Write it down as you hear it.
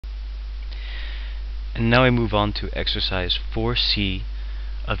And now I move on to exercise 4C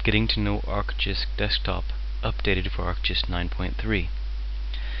of Getting to Know ArcGIS Desktop, updated for ArcGIS 9.3.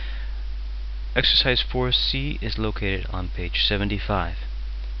 Exercise 4C is located on page 75.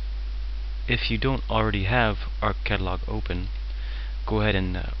 If you don't already have ArcCatalog open, go ahead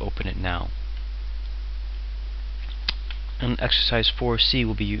and open it now. And exercise 4C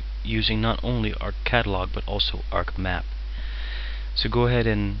will be using not only ArcCatalog but also ArcMap. So go ahead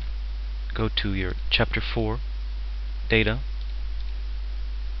and go to your chapter 4 data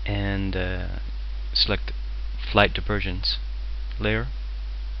and select flight divergence layer.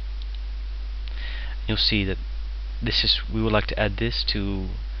 You'll see that we would like to add this to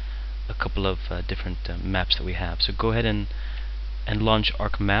a couple of different maps that we have. So go ahead and launch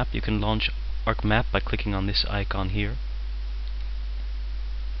ArcMap. You can launch ArcMap by clicking on this icon here.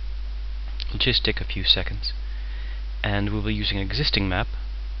 It'll just take a few seconds, and we'll be using an existing map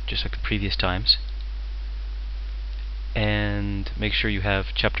just like the previous times. And make sure you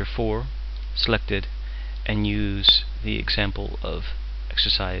have chapter 4 selected and use the example of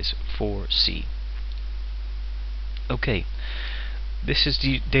exercise 4C. Okay, this is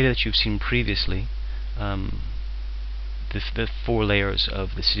the data that you've seen previously. The 4 layers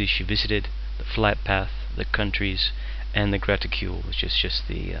of the cities you visited, the flight path, the countries, and the graticule, which is just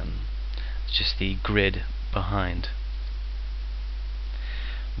the grid behind.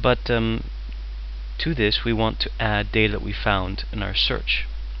 But to this we want to add data that we found in our search,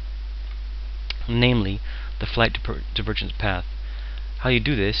 namely the flight divergence path. How you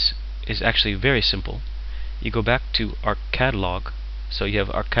do this is actually very simple. You go back to ArcCatalog, so you have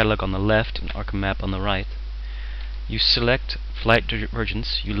ArcCatalog on the left and ArcMap on the right. You select flight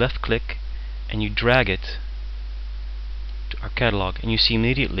divergence, you left click, and you drag it to ArcCatalog, and you see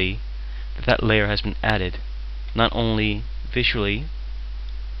immediately that that layer has been added, not only visually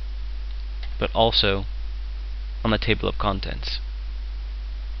but also on the table of contents.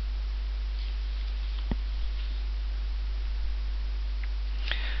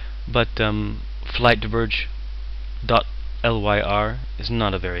 But flightdiverge.lyr is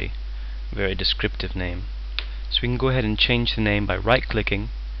not a very descriptive name. So we can go ahead and change the name by right-clicking,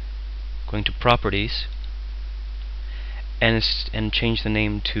 going to Properties, and change the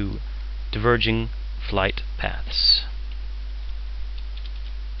name to Diverging Flight Paths.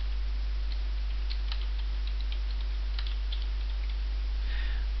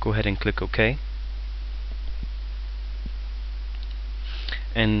 Go ahead and click OK.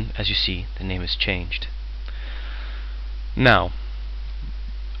 And as you see, the name is changed. Now,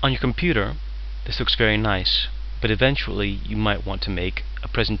 on your computer, this looks very nice, but eventually you might want to make a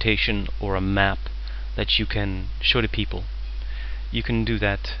presentation or a map that you can show to people. You can do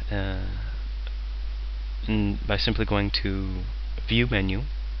that by simply going to View menu,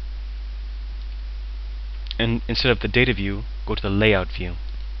 and instead of the Data view, go to the Layout view.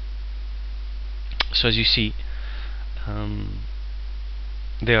 So as you see,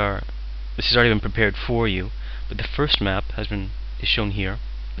 this has already been prepared for you, but the first map is shown here.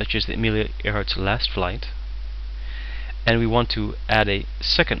 That's just the Amelia Earhart's last flight, and we want to add a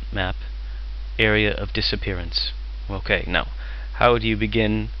second map, area of disappearance. Okay, now how do you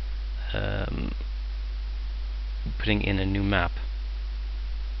begin putting in a new map?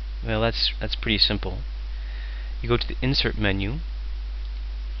 Well, that's pretty simple. You go to the Insert menu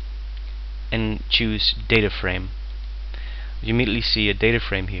and choose Data Frame. You immediately see a data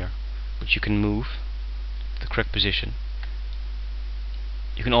frame here, which you can move to the correct position.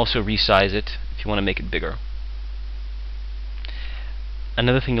 You can also resize it if you want to make it bigger.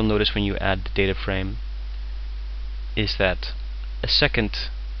 Another thing you'll notice when you add the data frame is that a second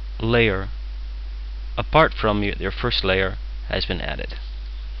layer apart from your first layer has been added.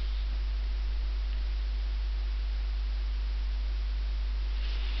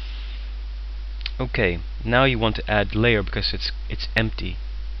 Okay, now you want to add layer because it's empty.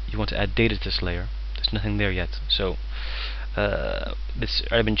 You want to add data to this layer. There's nothing there yet. So this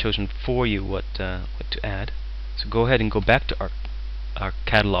already been chosen for you what to add. So go ahead and go back to our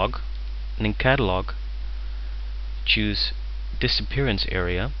catalog, and in catalog choose disappearance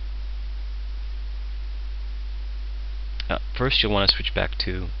area. First you'll want to switch back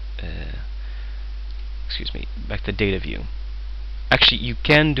to back to data view. Actually, you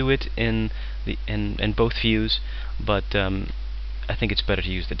can do it in both views, but I think it's better to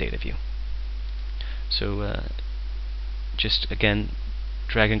use the data view. So just again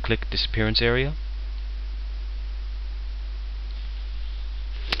drag and click disappearance area,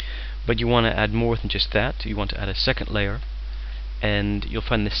 but you want to add more than just that. You want to add a second layer, and you'll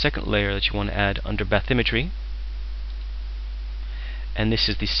find the second layer that you want to add under bathymetry, and this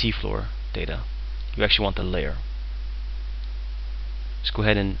is the seafloor data. You actually want the layer. Just go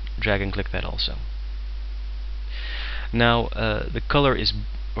ahead and drag and click that also. Now the color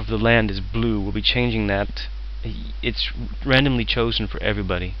of the land is blue. We'll be changing that. It's randomly chosen for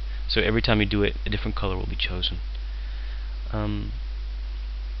everybody, so every time you do it, a different color will be chosen.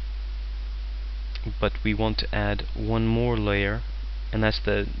 But we want to add one more layer, and that's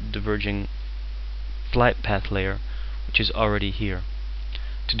the diverging flight path layer, which is already here.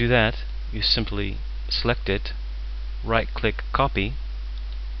 To do that, you simply select it, right click, copy,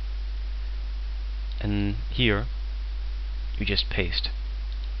 and here you just paste.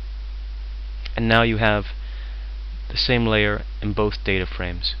 And now you have the same layer in both data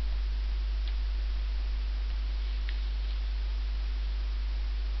frames.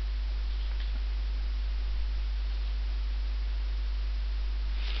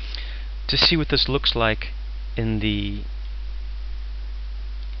 To see what this looks like in the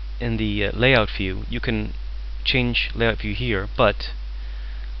layout view, you can change layout view here, but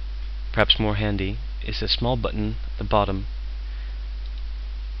perhaps more handy is a small button at the bottom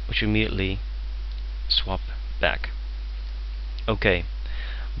which immediately swap back. Okay,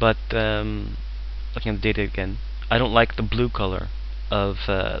 but looking at the data again, I don't like the blue color of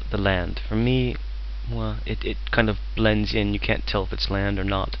the land. For me, well, it kind of blends in. You can't tell if it's land or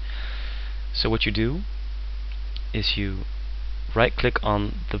not. So what you do is you right click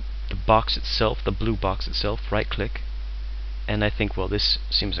on the box itself, the blue box itself, right click, and I think, well, this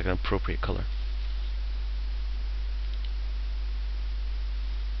seems like an appropriate color.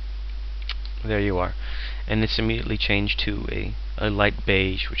 There you are, and it's immediately changed to a light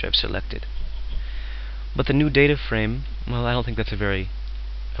beige, which I've selected. But the new data frame, well, I don't think that's a very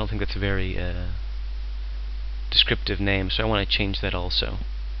descriptive name, so I want to change that also.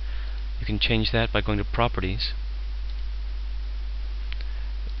 You can change that by going to Properties.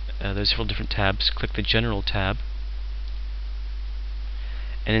 There's several different tabs. Click the General tab,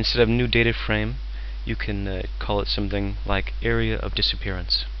 and instead of New Data Frame, you can call it something like Area of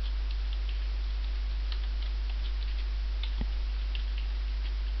Disappearance.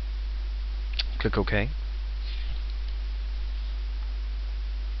 Click OK,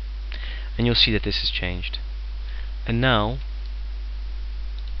 and you'll see that this has changed. And now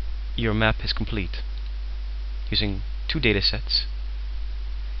your map is complete using two data sets.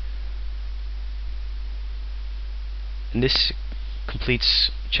 And this completes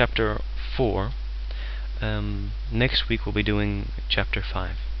chapter 4. Next week we'll be doing chapter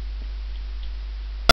 5.